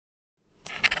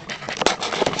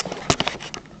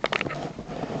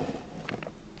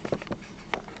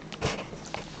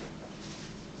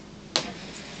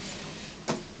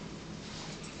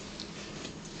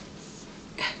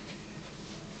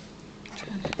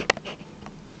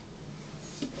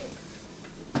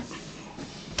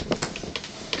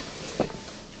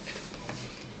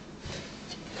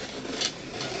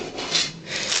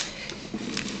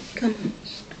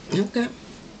Okay.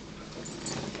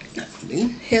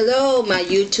 Hello, my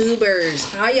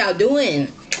YouTubers. How y'all doing?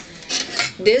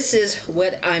 This is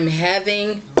what I'm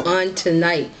having on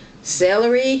tonight.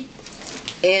 Celery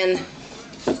and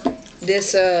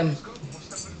this, I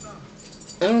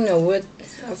don't know what,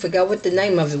 I forgot what the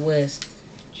name of it was.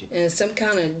 And some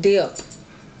kind of dip.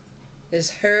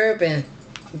 It's herb and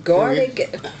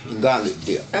garlic. Garlic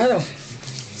dip. I don't.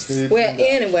 Well,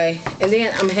 anyway, and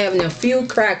then I'm having a few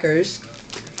crackers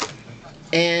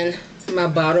and my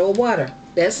bottle of water.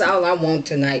 That's all I want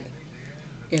tonight,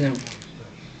 you know.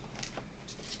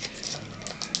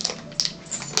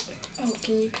 Oh,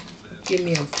 can you give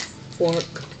me a fork,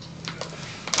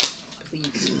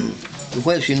 please?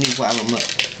 What else you need while I'm up?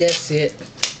 That's it.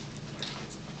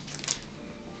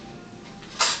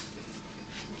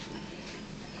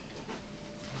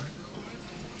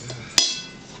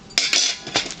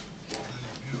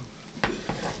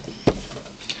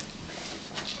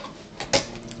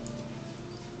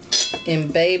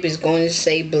 And babe is going to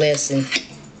say blessing.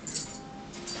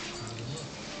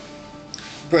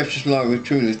 Precious Lord, we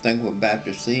truly thankful about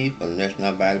your seed, but that's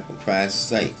not valuable for Christ's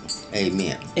sake.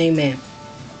 Amen. Amen.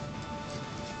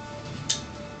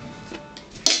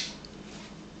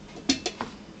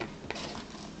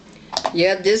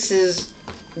 Yeah, this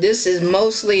is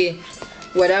mostly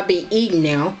what I'll be eating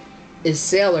now is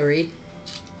celery.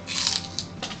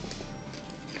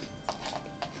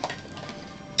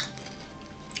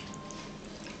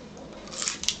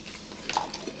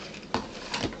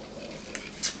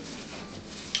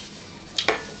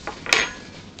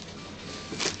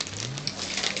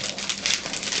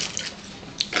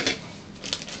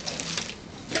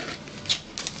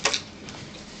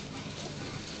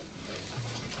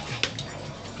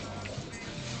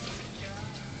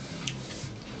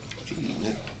 She's eating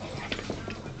it.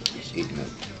 She's eating it.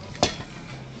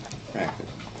 Crackers.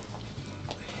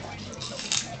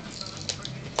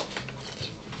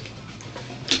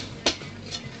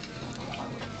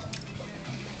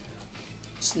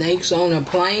 Snakes on a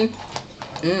plane.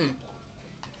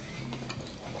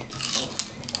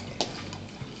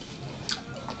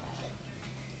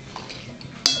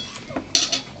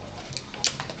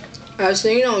 I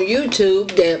seen on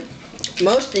YouTube that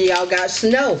most of y'all got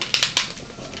snow.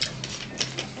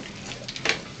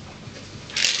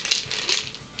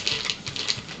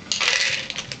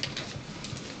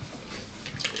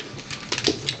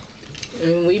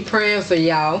 And we praying for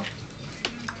y'all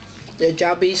that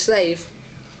y'all be safe.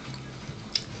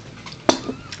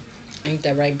 Ain't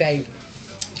that right, babe?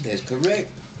 That's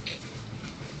correct.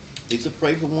 It's a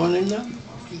pray for one another.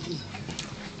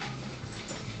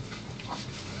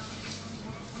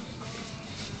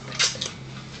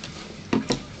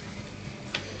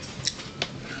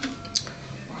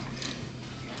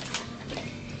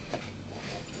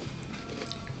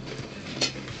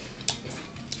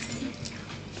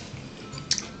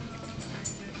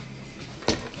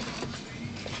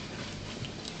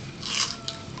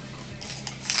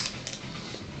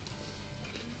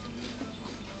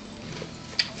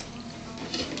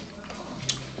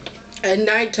 At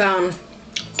nighttime,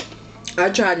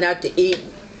 I try not to eat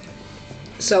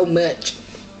so much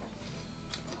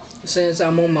since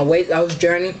I'm on my weight loss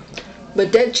journey.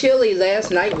 But that chili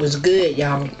last night was good,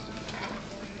 y'all.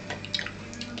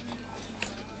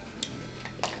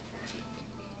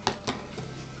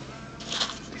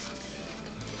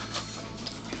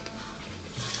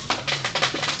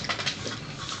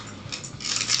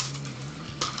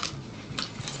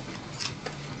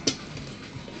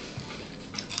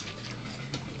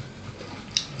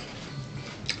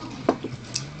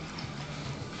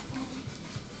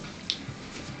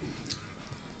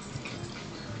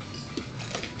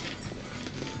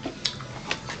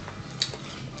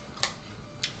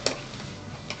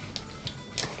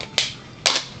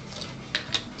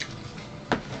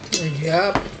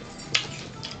 Yep.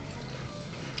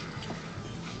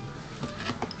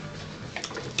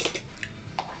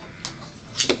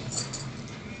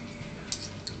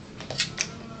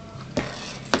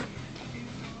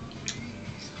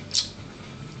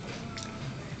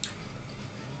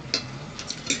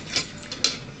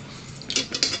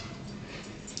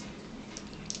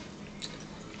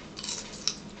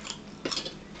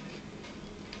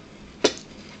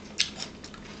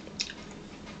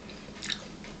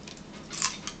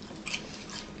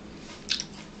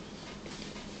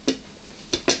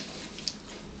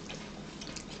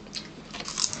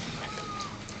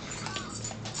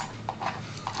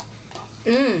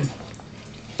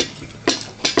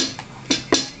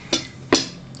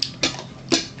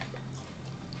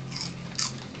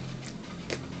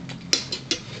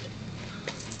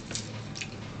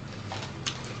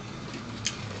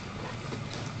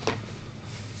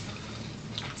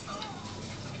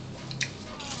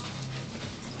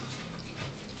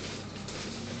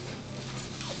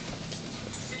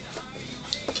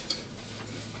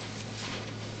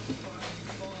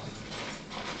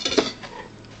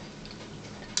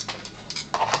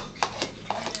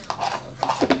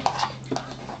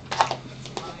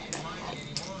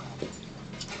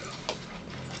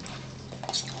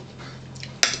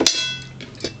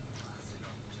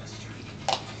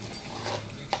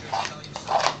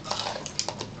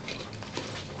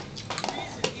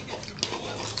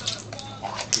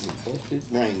 What's this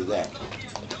bring that?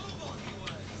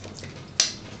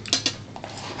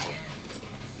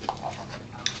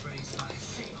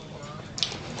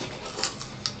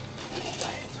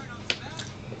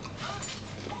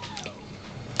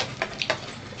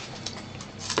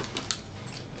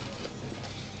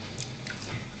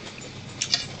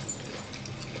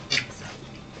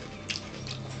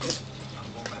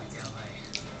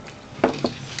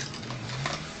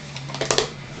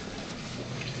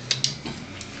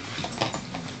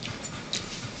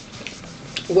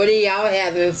 What are y'all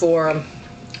having for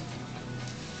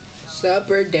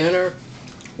supper, dinner?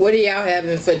 What are y'all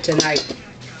having for tonight?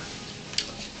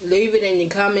 Leave it in the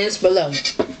comments below.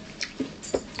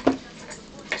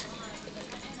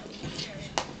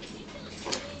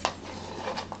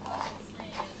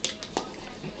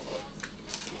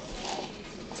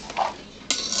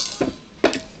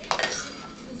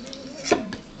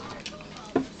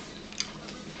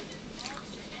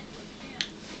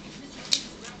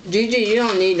 Gigi, you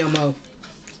don't need no more.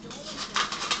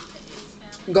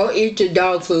 Go eat your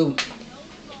dog food.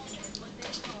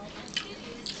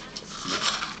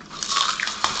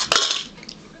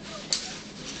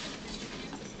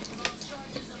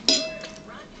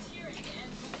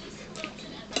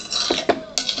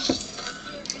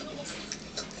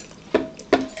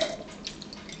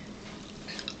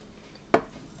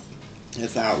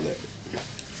 It's out there.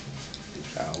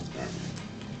 It's out there.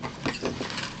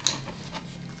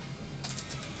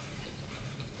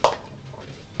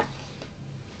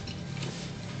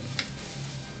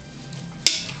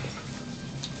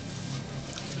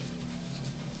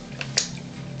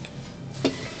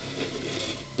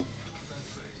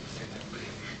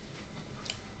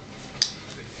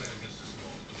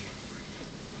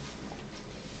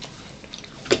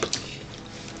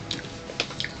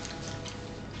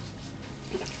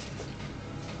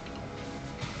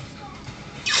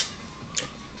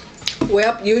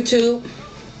 Well, YouTube,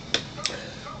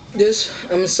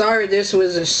 I'm sorry this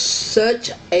was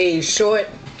such a short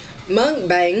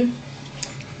mukbang,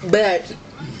 but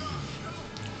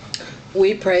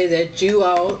we pray that you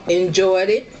all enjoyed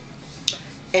it,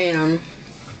 and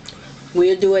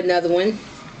we'll do another one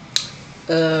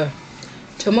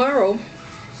tomorrow,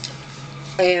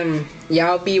 and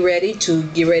y'all be ready to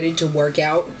get ready to work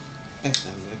out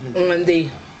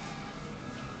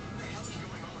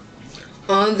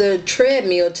on the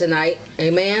treadmill tonight.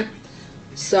 Amen.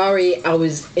 Sorry I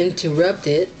was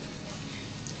interrupted,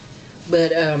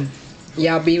 but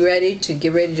y'all be ready to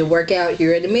get ready to work out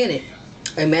here in a minute.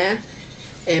 Amen.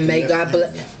 And may God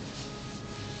bless.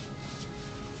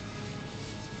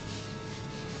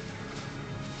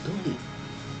 Go ahead.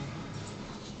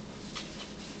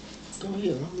 Go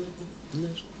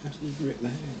ahead. I see you right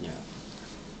behind y'all.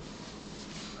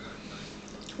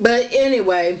 But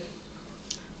anyway,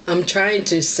 I'm trying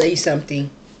to say something,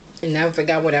 and I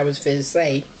forgot what I was going to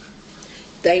say.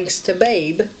 Thanks to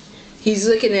Babe. He's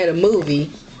looking at a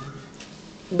movie,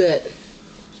 but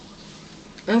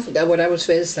I forgot what I was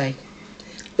going to say.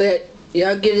 But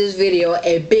y'all give this video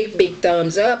a big, big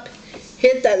thumbs up.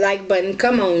 Hit that like button.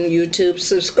 Come on, YouTube.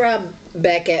 Subscribe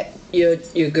back at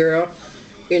your girl.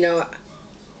 You know,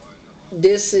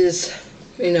 this is,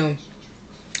 you know,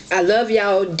 I love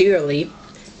y'all dearly,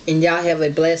 and y'all have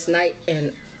a blessed night.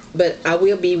 But I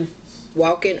will be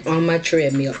walking on my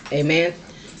treadmill. Amen.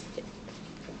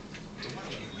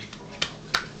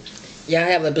 Y'all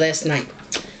have a blessed night.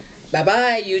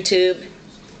 Bye-bye, YouTube.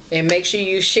 And make sure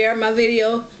you share my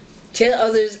video. Tell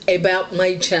others about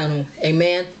my channel.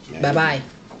 Amen. Bye-bye.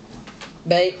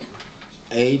 Babe.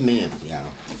 Amen,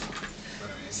 y'all.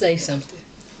 Say something.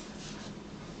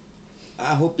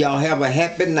 I hope y'all have a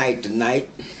happy night tonight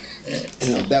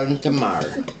and a better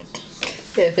tomorrow.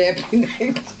 Happy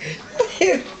night.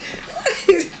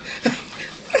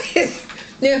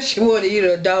 Now she want to eat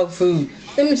her dog food.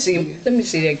 Let me see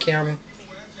that camera.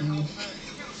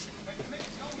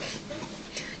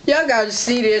 Y'all gotta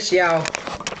see this, y'all.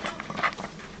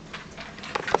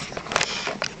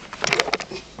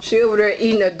 She over there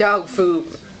eating her dog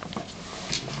food.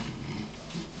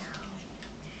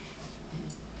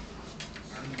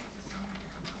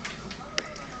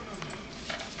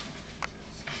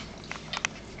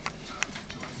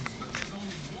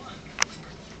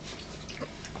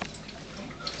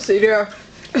 See there,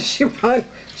 she want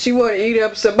to eat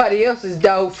up somebody else's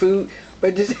dog food,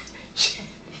 but just,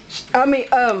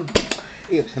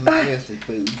 Eat somebody else's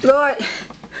food. Lord,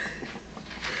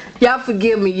 y'all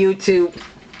forgive me, YouTube.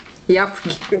 Y'all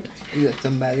forgive me. Eat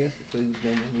somebody else's food.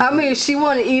 Then She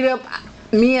want to eat up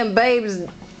me and Babe's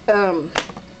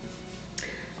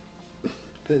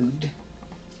food.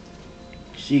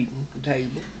 Sheeting the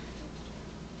table.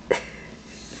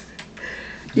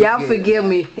 Y'all forgive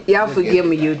me. Y'all forgive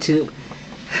me, YouTube.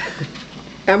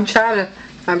 I'm trying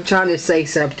to say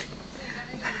something.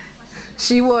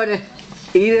 She wanna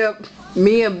eat up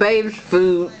me and baby's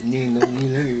food.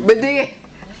 But then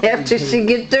after she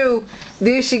get through,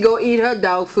 then she go eat her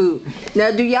dog food.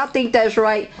 Now do y'all think that's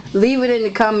right? Leave it in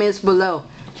the comments below.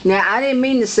 Now I didn't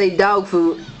mean to say dog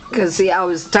food, cause see I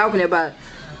was talking about,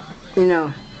 you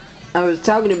know, I was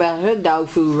talking about her dog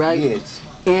food, right? Yes.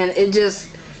 And it just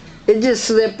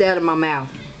slipped out of my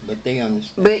mouth. But they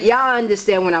understand. But y'all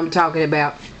understand what I'm talking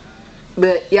about.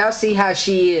 But y'all see how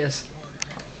she is.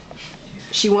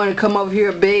 She want to come over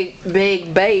here beg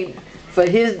babe for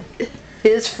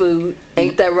his food.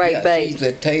 Ain't that right, yeah, babe? she's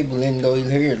at the table and go eat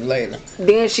hers later.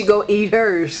 Then she go eat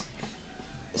hers.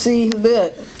 See,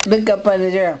 look up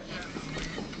under there.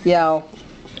 Y'all.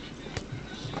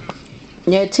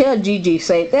 Now tell Gigi,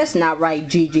 say, that's not right,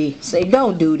 Gigi. Say,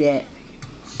 don't do that.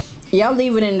 Y'all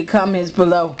leave it in the comments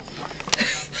below.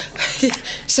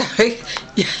 Sorry.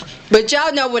 But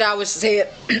y'all know what I was saying.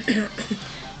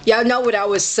 Y'all know what I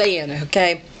was saying,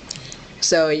 okay?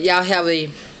 So y'all have a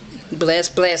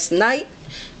blessed night.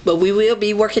 But we will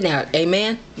be working out.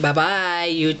 Amen. Bye-bye,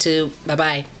 YouTube.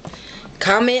 Bye-bye.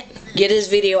 Comment. Give this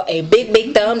video a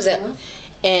big thumbs up.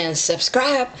 And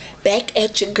subscribe back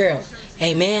at your girl.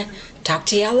 Amen. Talk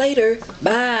to y'all later.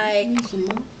 Bye.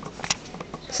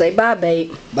 Say bye,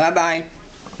 babe. Bye-bye.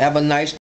 Have a nice